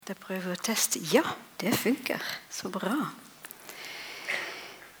Jeg prøver å teste. Ja, det funker. Så bra.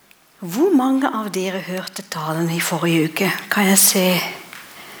 Hvor mange av dere hørte talen i forrige uke? Kan jeg se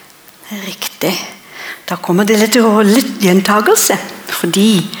riktig? Da kommer det litt gjentagelse.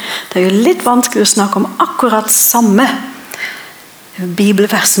 Fordi det er jo litt vanskelig å snakke om akkurat samme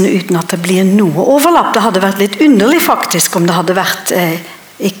bibelversene uten at det blir noe overlapp. Det hadde vært litt underlig faktisk om det hadde vært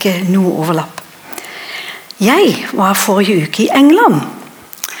ikke noe overlapp. Jeg var forrige uke i England.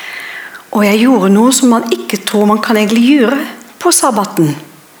 Og jeg gjorde noe som man ikke tror man kan egentlig gjøre på sabbaten.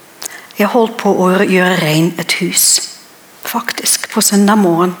 Jeg holdt på å gjøre rein et hus. Faktisk, på søndag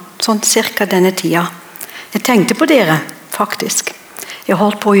morgen. Sånn cirka denne tida. Jeg tenkte på dere, faktisk. Jeg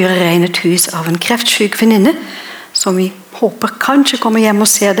holdt på å gjøre rein et hus av en kreftsyk venninne, som vi håper kanskje kommer hjem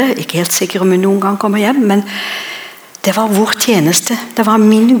og ser det. Ikke helt sikker om hun noen gang kommer hjem, men det var vår tjeneste. Det var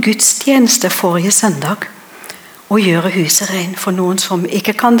min gudstjeneste forrige søndag. Å gjøre huset rein for noen som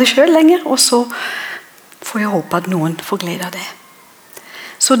ikke kan det selv lenger, og så får jeg håpe at noen får glede av det.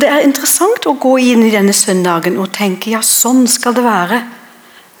 Så det er interessant å gå inn i denne søndagen og tenke, ja, sånn skal det være.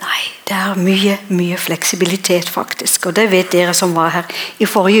 Nei, det er mye fleksibilitet faktisk, og det vet dere som var her i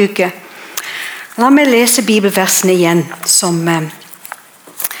forrige uke. La meg lese bibelversene igjen, som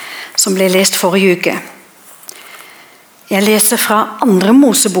ble lest forrige uke. Jeg leser fra 2.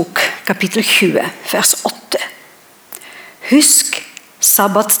 Mosebok, kapittel 20, vers 8. Husk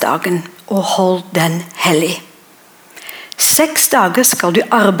sabbatsdagen og hold den hellig. 6 dager skal du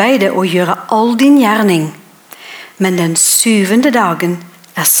arbeide og gjøre all din gjerning, men den 7. dagen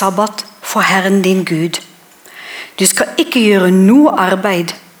er sabbat for Herren din Gud. Du skal ikke gjøre noe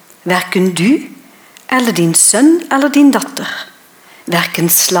arbeid, hverken du eller din sønn eller din datter,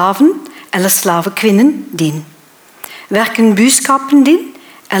 hverken slaven eller slavekvinnen din, hverken buskapen din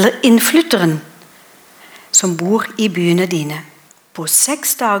eller innflytteren som bor i byene dine. På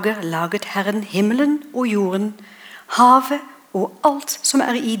 6 dager laget Herren himmelen og jorden, havet og alt som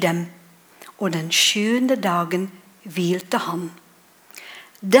er i dem, og den 7. dagen hvilte han.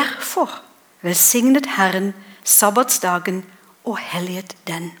 Derfor velsignet Herren sabbatsdagen og helliget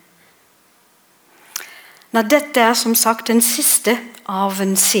den. Nå, dette er som sagt den siste av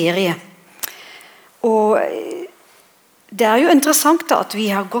en serie. Og det er jo interessant da, at vi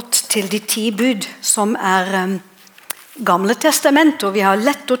har gått til de 10 bud, som er Gamle testament, og vi har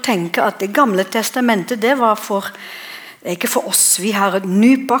lett å tenke at det Gamle testamentet, det er ikke for oss. Vi har en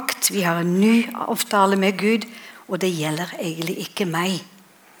ny pakt, vi har en ny avtale med Gud, og det gjelder egentlig ikke meg.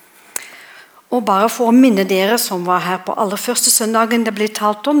 Og bare for å minne dere som var her på aller første søndagen det ble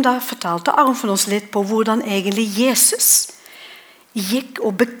talt om, da fortalte Arnfinn oss litt på hvordan egentlig Jesus gikk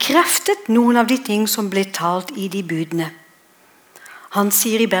og bekreftet noen av de ting som ble talt i de budene. Han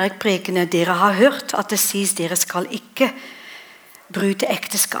sier i bergprekene, dere har hørt at det sies dere skal ikke bryte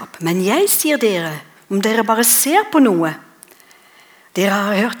ekteskap. Men jeg sier dere, om dere bare ser på noe. Dere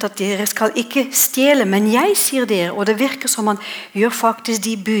har hørt at dere skal ikke stjele, men jeg sier dere, og det virker som han gjør faktisk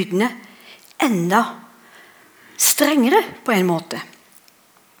de budene enda strengere på en måte.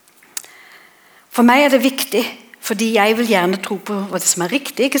 For meg er det viktig, fordi jeg vil gjerne tro på hva som er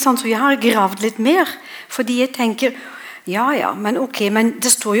riktig, ikke sant? Så jeg har gravd litt mer, fordi jeg tenker, ja, men ok, men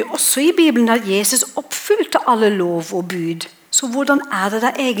det står jo også i Bibelen at Jesus oppfylte alle lov og bud. Så hvordan er det da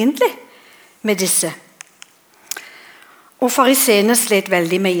egentlig med disse? Og fariseerne slet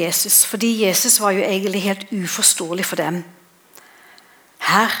veldig med Jesus, fordi Jesus var jo egentlig helt uforståelig for dem.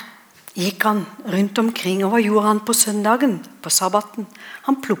 Her gikk han rundt omkring, og hva gjorde han på søndagen, på sabbaten?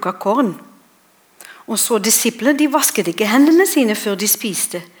 Han plukket korn. Og så disiplene, de vasket ikke hendene sine før de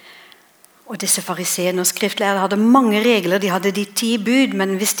spiste. Og disse fariseerne og skriftlærere hadde mange regler, de hadde de 10 bud,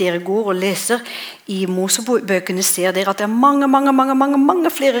 men hvis dere går og leser i Mosebøkene, ser dere at det er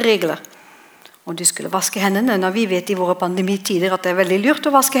mange flere regler. Og de skulle vaske hendene, når vi vet i våre pandemitider at det er veldig lurt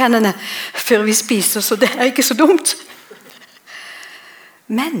å vaske hendene før vi spiser, så det er ikke så dumt.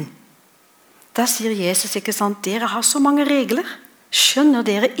 Men da sier Jesus, ikke sant, dere har så mange regler, skjønner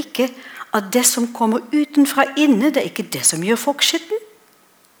dere ikke at det som kommer utenfra inne, det er ikke det som gjør folk skitten?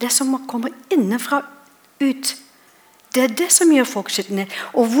 Det som kommer innenfra ut, det er det som gjør folk skitne.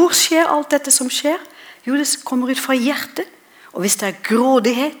 Og hvor skjer alt dette som skjer? Jo, det kommer ut fra hjertet. Og hvis det er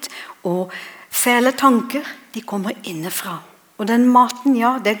grådighet og fæle tanker, de kommer innenfra. Og den maten,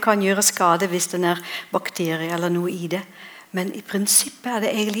 ja, den kan gjøre skade hvis den er bakterier eller noe i det. Men i prinsippet er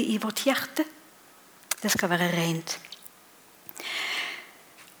det egentlig i vårt hjerte. Det skal være rent.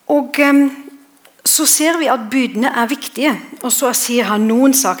 Og så ser vi at budene er viktige, og så sier han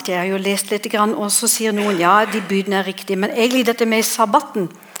noen sagt, jeg har jo lest litt grann, og så sier noen, ja, de budene er riktige, men egentlig dette med sabbaten,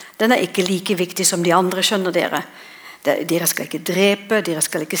 den er ikke like viktig som de andre, skjønner dere. Dere skal ikke drepe, dere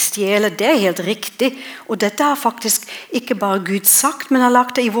skal ikke stjele. Det er helt riktig. Og dette har faktisk ikke bare Gud sagt, men har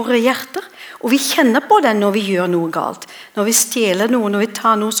lagt det i våre hjerter. Og vi kjenner på det når vi gjør noe galt. Når vi stjeler noe, når vi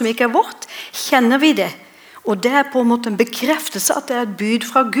tar noe som ikke er vårt, kjenner vi det. Og det er på en måte en bekreftelse at det er et bud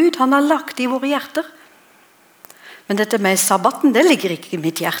fra Gud. Han har lagt det i våre hjerter. Men dette med sabbaten, det ligger ikke i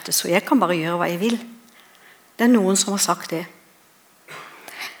mitt hjerte, så jeg kan bare gjøre hva jeg vil. Det er noen som har sagt det.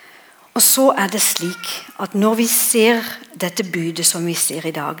 Og så er det slik at når vi ser dette budet som vi ser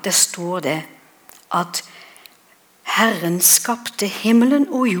i dag, det står det at Herren skapte himmelen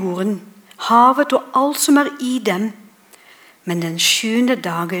og jorden, havet og alt som er i dem, men den 7.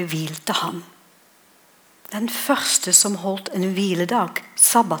 dagen hvilte han. Den første som holdt en hviledag,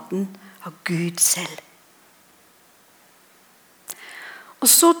 sabbaten, av Gud selv. Og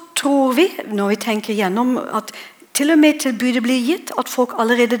så tror vi, når vi tenker gjennom, at til og med til budet blir gitt, at folk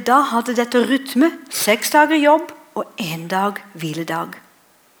allerede da hadde dette rytme, 6 dager jobb og 1 dag hviledag.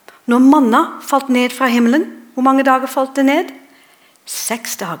 Når manna falt ned fra himmelen, hvor mange dager falt det ned?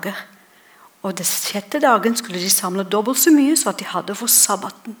 6 dager. Og det 6. dagen skulle de samle dobbelt så mye, så at de hadde for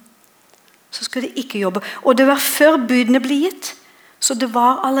sabbaten. Så skulle de ikke jobbe. Og det var før budene ble gitt, så det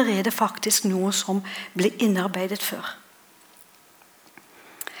var allerede faktisk noe som ble innarbeidet før.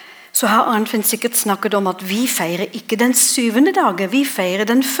 Så har Arnfinn sikkert snakket om at vi feirer ikke den 7. dagen, vi feirer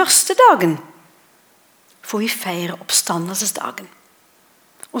den 1. dagen. For vi feirer oppstandelsesdagen.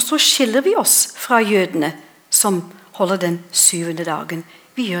 Og så skiller vi oss fra jødene som holder den 7. dagen.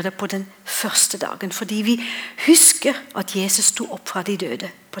 Vi gjør det på den 1. dagen, fordi vi husker at Jesus sto opp fra de døde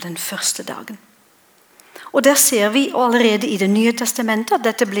på den 1. dagen. Og der ser vi allerede i Det nye testamentet at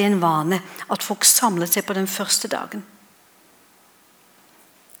dette ble en vane, at folk samlet seg på den 1. dagen.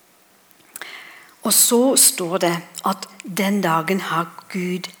 Og så står det at den dagen har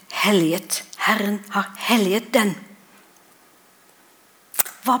Gud helliget. Herren har helliget den.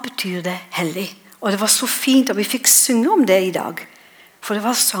 Hva betyr det hellig? Og det var så fint at vi fikk synge om det i dag. For det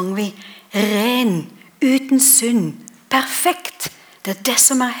var sang vi ren, uten synd, perfekt. Det er det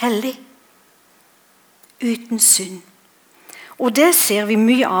som er hellig. Uten synd. Og det ser vi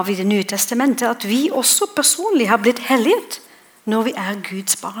mye av i Det nye testamentet, at vi også personlig har blitt helliget når vi er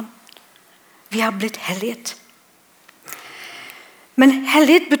Guds barn. Vi har blitt helliget. Men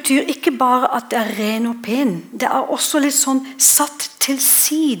hellighet betyr ikke bare at det er ren og pen. Det er også litt sånn satt til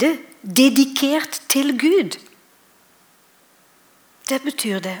side, dedikert til Gud. Det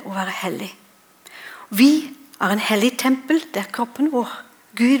betyr det å være hellig. Vi er en hellig tempel, det er kroppen vår.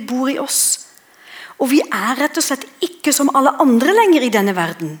 Gud bor i oss. Og vi er rett og slett ikke som alle andre lenger i denne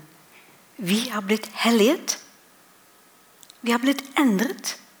verden. Vi har blitt helliget. Vi har blitt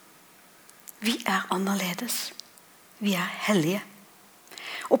endret. Vi er annerledes. Vi er hellige.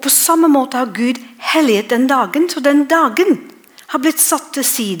 Og på samme måte har Gud helliget den dagen, så den dagen har blitt satt til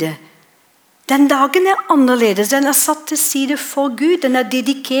side. Den dagen er annerledes. Den er satt til side for Gud. Den er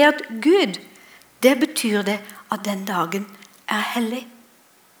dedikert Gud. Det betyr det at den dagen er hellig.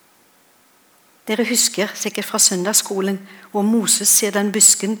 Dere husker sikkert fra søndagsskolen hvor Moses ser den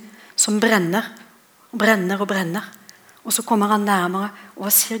busken som brenner og brenner og brenner. Og så kommer han nærmere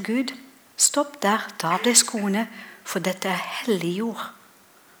og sier Gud, stopp der, ta av deg skoene, for dette er hellig jord.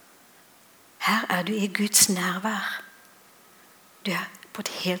 Her er du i Guds nærvær. Du er på et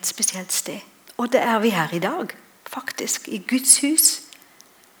helt spesielt sted. Og det er vi her i dag, faktisk, i Guds hus,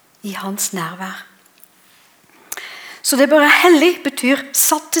 i hans nærvær. Så det bare hellig betyr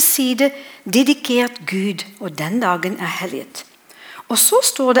satt til side, dedikert Gud, og den dagen er helliget. Og så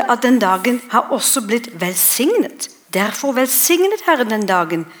står det at den dagen har også blitt velsignet. Derfor velsignet Herren den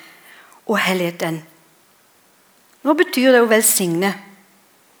dagen, og helliget den. Hva betyr det å velsigne?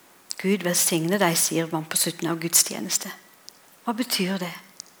 Gud velsigne deg, sier man på slutten av gudstjeneste. Hva betyr det?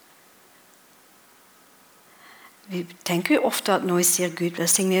 Vi tenker jo ofte at når vi sier Gud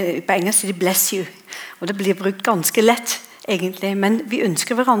velsigne, på engelsk sier de bless you, og det blir brukt ganske lett egentlig, men vi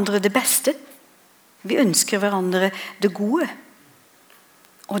ønsker hverandre det beste. Vi ønsker hverandre det gode.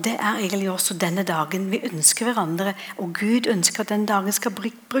 Og det er egentlig også denne dagen vi ønsker hverandre, og Gud ønsker at den dagen skal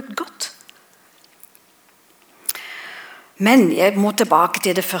bli brukt godt. Men jeg må tilbake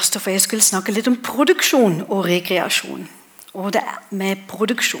til det første, for jeg skulle snakke litt om produksjon og rekreasjon. Og det er med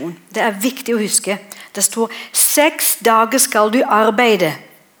produksjon. Det er viktig å huske. Det står 6 dager skal du arbeide.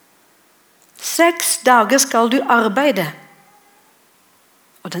 6 dager skal du arbeide.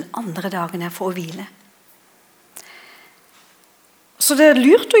 Og den andre dagen er for å hvile. Så det er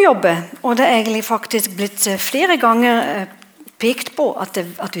lurt å jobbe, og det er egentlig faktisk blitt flere ganger pekt på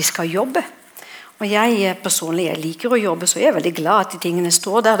at vi skal jobbe. Og jeg personlig liker å jobbe, så jeg er veldig glad at de tingene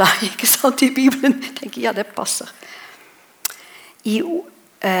står der, ikke sant, i Bibelen. Jeg tenker, ja, det passer. I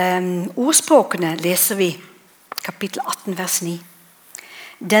ordspråkene leser vi kapittel 18, vers 9.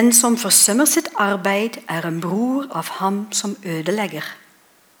 Den som forsømmer sitt arbeid en bror av ham som ødelegger.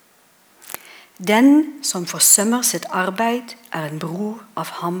 Den som forsømmer sitt arbeid en bror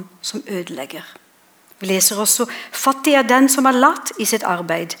av ham som ødelegger. Vi leser også, fattig den som lat I sitt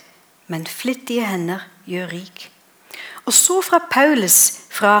arbeid, men flittige hender gjør rik. Og så fra Paulus,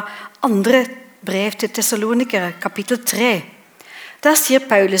 fra andre brev til Thessalonikere, kapittel 3. Der sier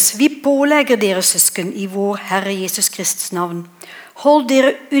Paulus, vi pålegger dere søsken I vår Herre Jesus Kristus navn. Hold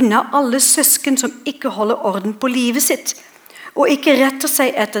dere unna alle søsken som ikke holder orden på livet sitt, og ikke retter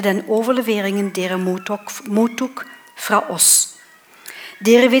seg etter den overleveringen dere mottok fra oss.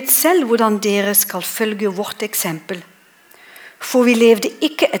 Dere vet selv hvordan dere skal følge vårt eksempel. For vi levde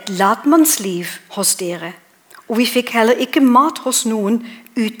ikke et latmannsliv hos dere, og vi fikk heller ikke mat hos noen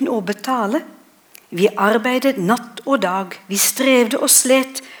uten å betale. Vi arbeidet natt og dag, vi strevde og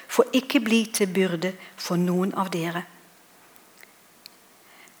slet for ikke bli til byrde for noen av dere.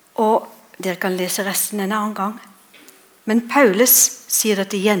 Og dere kan lese resten en annen gang. Men Paulus sier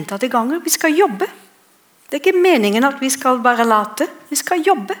dette gjentatte ganger, vi skal jobbe. Det ikke meningen at vi skal bare late, vi skal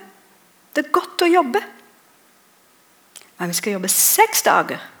jobbe. Det godt å jobbe. Men vi skal jobbe 6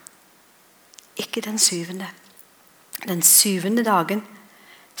 dager. Ikke den 7. Den 7. dagen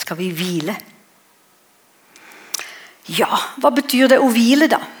skal vi hvile. Ja, hva betyr det å hvile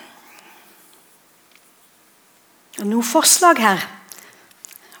da? Noen forslag her.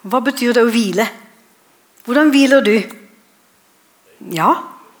 Hva betyr det å hvile? Hvordan hviler du? Ja?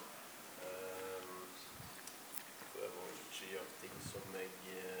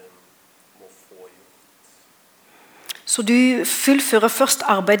 Så du fullfører først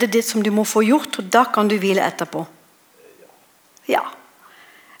arbeidet ditt som du må få gjort, og da kan du hvile etterpå? Ja.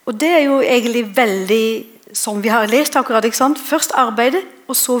 Og det jo egentlig veldig, som vi har lest akkurat, ikke sant? Først arbeidet,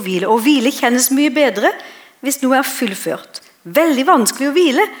 og så hvile. Og hvile kjennes mye bedre hvis noe fullført. Veldig vanskelig å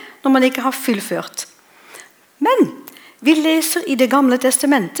hvile når man ikke har fullført. Men vi leser I det gamle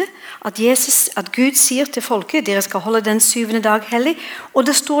testamentet at Gud sier til folket, dere skal holde den 7. dag hellig, og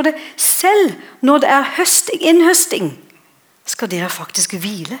det står det, selv når det innhøsting, skal dere faktisk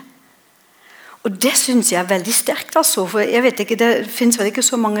hvile. Og det synes jeg veldig sterkt, altså, for jeg vet ikke, det finnes vel ikke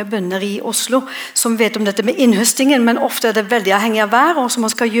så mange bønder I Oslo som vet om dette med innhøstingen, men ofte det veldig avhengig av vær, og så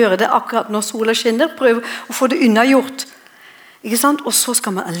man skal gjøre det akkurat når sola skinner, prøve å få det unnagjort. Ikke sant? Og så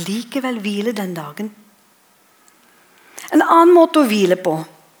skal man allikevel hvile den dagen. En annen måte å hvile på.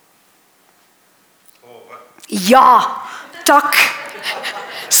 Sove. Ja, takk.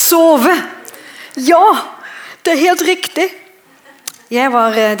 Sove. Ja, det helt riktig. Jeg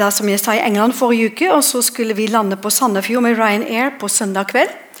var da som jeg sa I England forrige uke, og så skulle vi lande på Sandefjord med Ryanair på søndag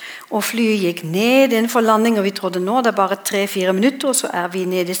kveld. Og flyet gikk ned innenfor landing, og vi trodde nå det bare 3-4 minutter, og så vi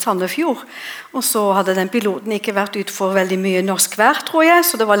nede I Sandefjord. Og så hadde den piloten ikke vært ut for veldig mye norsk vær, tror jeg,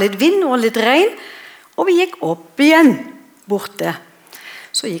 så det var litt vind og litt regn. Og vi gikk opp igjen borte.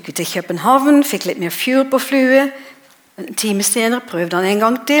 Så gikk vi til København, fikk litt mer fuel på flyet. En time senere prøvde han en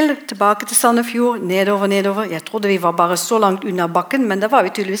gang til, tilbake til Sandefjord, nedover. Jeg trodde vi var bare så langt under bakken, men det var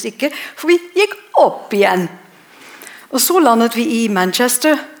vi tydeligvis ikke, for vi gikk opp igjen. Og så landet vi I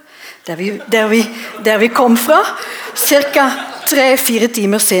Manchester, der vi kom fra, cirka 3-4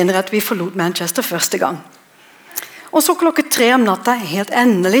 timer senere at vi forlot Manchester første gang. Og så 3:00 om natta, helt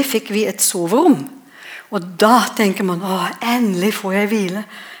endelig fikk vi et soverom. Og da tenker man, endelig får jeg hvile,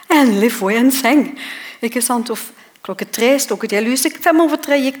 endelig får jeg en seng. Ikke sant? Og 3:00 slukket jeg lyset,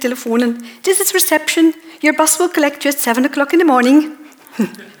 3:05 gikk telefonen, this is reception, your bus will collect you at 7 o'clock in the morning.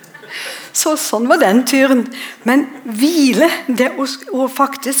 Så sånn var den turen. Men hvile, det å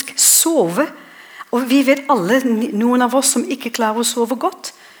faktisk sove. Og vi vet alle, noen av oss som ikke klarer å sove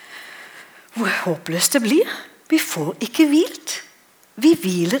godt, hvor håpløst det blir. Vi får ikke hvilt. Vi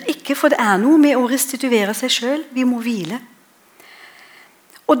hviler ikke, for det noe med å restituere seg selv. Vi må hvile.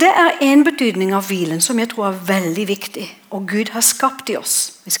 Og det en betydning av hvilen som jeg tror veldig viktig. Og Gud har skapt I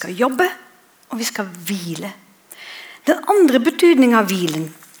oss. Vi skal jobbe, og vi skal hvile. Den andre betydningen av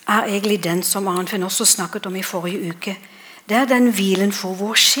hvilen egentlig den som Arnfinn også snakket om I forrige uke. Det den hvilen for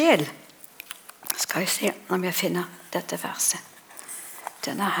vår sjel. Skal jeg se om jeg finner dette verset.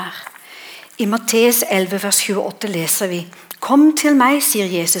 Den her. I Matteus 11, vers 28 leser vi, «Kom til meg, sier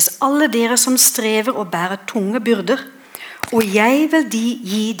Jesus, alle dere som strever og bærer tunge byrder, og jeg vil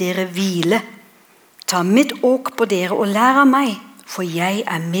gi dere hvile. Ta mitt åk på dere og lær av meg, for jeg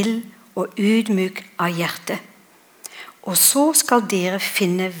mild og ydmyk av hjerte. Og så skal dere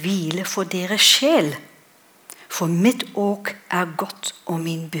finne hvile for deres sjel, for mitt åk godt og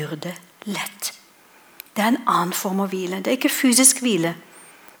min byrde lett.» Det er en annen form av hvile. Det er ikke fysisk hvile.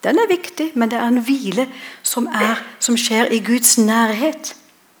 Den er viktig, men det er en hvile som skjer i Guds nærhet.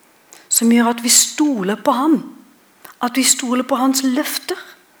 Som gjør at vi stoler på ham. At vi stoler på hans løfter.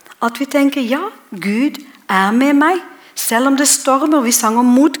 At vi tenker, ja, Gud er med meg. Selv om det stormer, vi sang om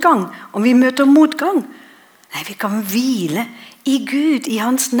motgang, om vi møter motgang. Nei, vi kan hvile i Gud, i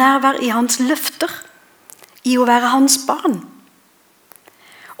hans nærvær, i hans løfter. I å være hans barn.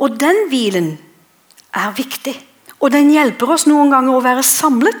 Og den hvilen er viktig. Og den hjelper oss noen ganger å være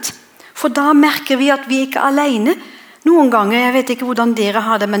samlet. For da merker vi at vi ikke er alene. Noen ganger, jeg vet ikke hvordan dere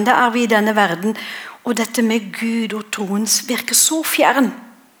har det, men da er vi i denne verden. Og dette med Gud og troen virker så fjern.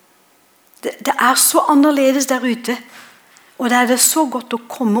 Det er så annerledes der ute. Og da er det så godt å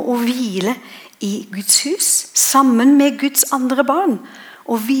komme og hvile i Guds hus, sammen med Guds andre barn,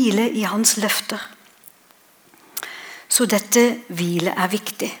 og hvile i hans løfter. Så dette hvile er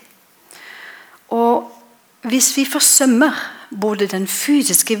viktig. Og hvis vi forsømmer både den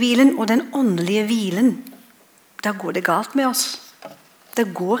fysiske hvilen og den åndelige hvilen, da går det galt med oss. Det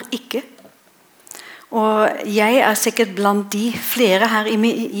går ikke. Og jeg er sikkert blant de flere her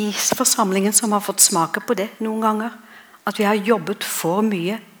i forsamlingen som har fått smake på det noen ganger. At vi har jobbet for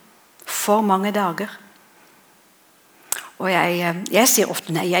mye, for mange dager. Og jeg sier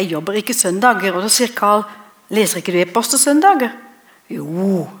ofte, nei, jeg jobber ikke søndager. Og da sier Karl, leser ikke du e-poster søndager?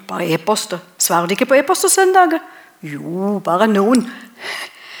 Jo, bare e-poster. Svarer du ikke på e-poster søndager? Jo, bare noen.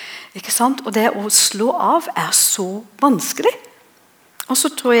 Ikke sant? Og det å slå av er så vanskelig. Og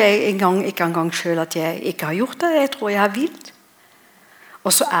så tror jeg ikke engang selv at jeg ikke har gjort det. Jeg tror jeg har hvilt.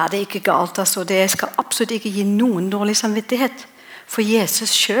 Og så er det ikke galt. Altså. Det skal absolutt ikke gi noen dårlig samvittighet. For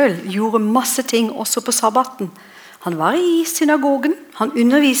Jesus selv gjorde masse ting også på sabbaten. Han var i synagogen, han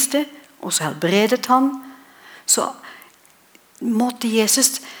underviste, og så helbredet han. Så måtte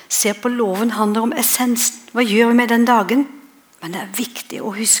Jesus se på loven handler om essensen. Hva gjør vi med den dagen? Men det er viktig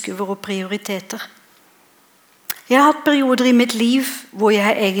å huske våre prioriteter. Jeg har hatt perioder i mitt liv hvor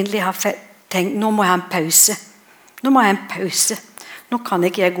jeg egentlig har tenkt, nå må jeg ha en pause. Nå må jeg ha en pause. Nå kan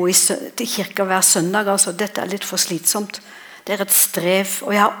ikke jeg gå til kirka hver søndag, altså dette er litt for slitsomt. Det er et strev,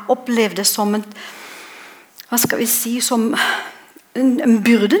 og jeg har opplevd det som hva skal vi si, som en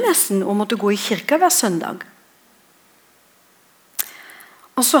byrde nesten å måtte gå i kirka hver søndag.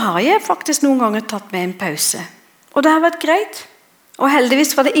 Og så har jeg faktisk noen ganger tatt med en pause. Og det har vært greit. Og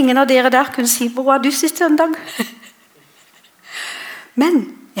heldigvis var det ingen av dere der kunne si, hvor var du sist søndag? Men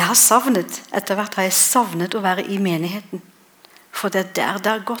jeg har savnet, etter hvert har jeg savnet å være i menigheten. For det er der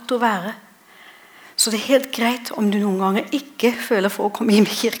det er godt å være. Så det er helt greit om du noen ganger ikke føler for å komme inn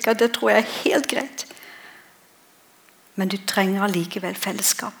i kirka. Det tror jeg er helt greit. Men du trenger allikevel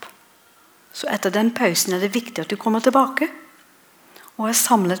fellesskap. Så etter den pausen er det viktig at du kommer tilbake og er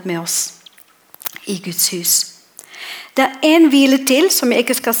samlet med oss i Guds hus. Det er en hvile til som jeg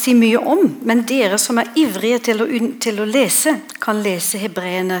ikke skal si mye om, men dere som er ivrige til å lese, kan lese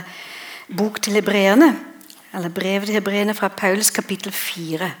bok til hebreerne, eller brevet til hebreerne fra Paulus kapittel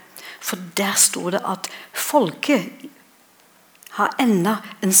 4. For der står det at folket har enda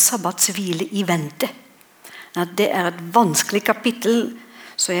en sabbatshvile i vente. Det er et vanskelig kapittel,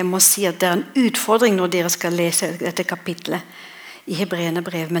 så jeg må si at det er en utfordring når dere skal lese dette kapittelet i Hebreerne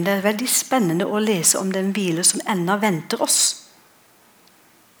brev, men det er veldig spennende å lese om den hvile som ennå venter oss,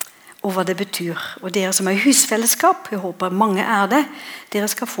 og hva det betyr. Og dere som er i husfellesskap, jeg håper mange er det, dere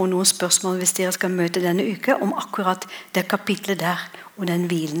skal få noen spørsmål hvis dere skal møte denne uke om akkurat det kapitlet der og den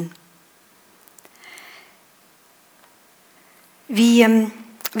hvilen.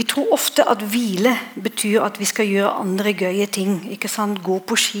 Vi tror ofte at hvile betyr at vi skal gjøre andre gøye ting, ikke sant? Gå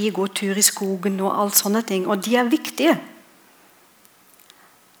på ski, gå tur i skogen og alt sånne ting, og de er viktige.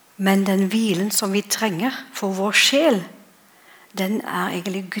 Men den hvilen som vi trenger for vår sjel, den er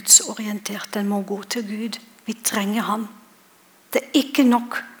egentlig gudsorientert. Den må gå til Gud. Vi trenger han. Det er ikke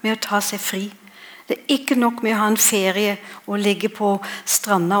nok med å ta seg fri. Det er ikke nok med å ha en ferie og ligge på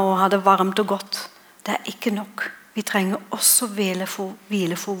stranda og ha det varmt og godt. Det er ikke nok. Vi trenger også hvile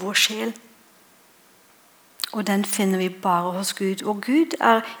for vår sjel. Og den finner vi bare hos Gud. Og Gud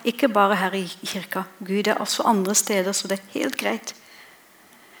er ikke bare her i kirka. Gud er også andre steder, så det er helt greit.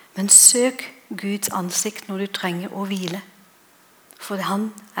 Men søk Guds ansikt når du trenger å hvile. For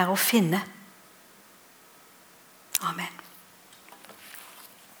han er å finne. Amen.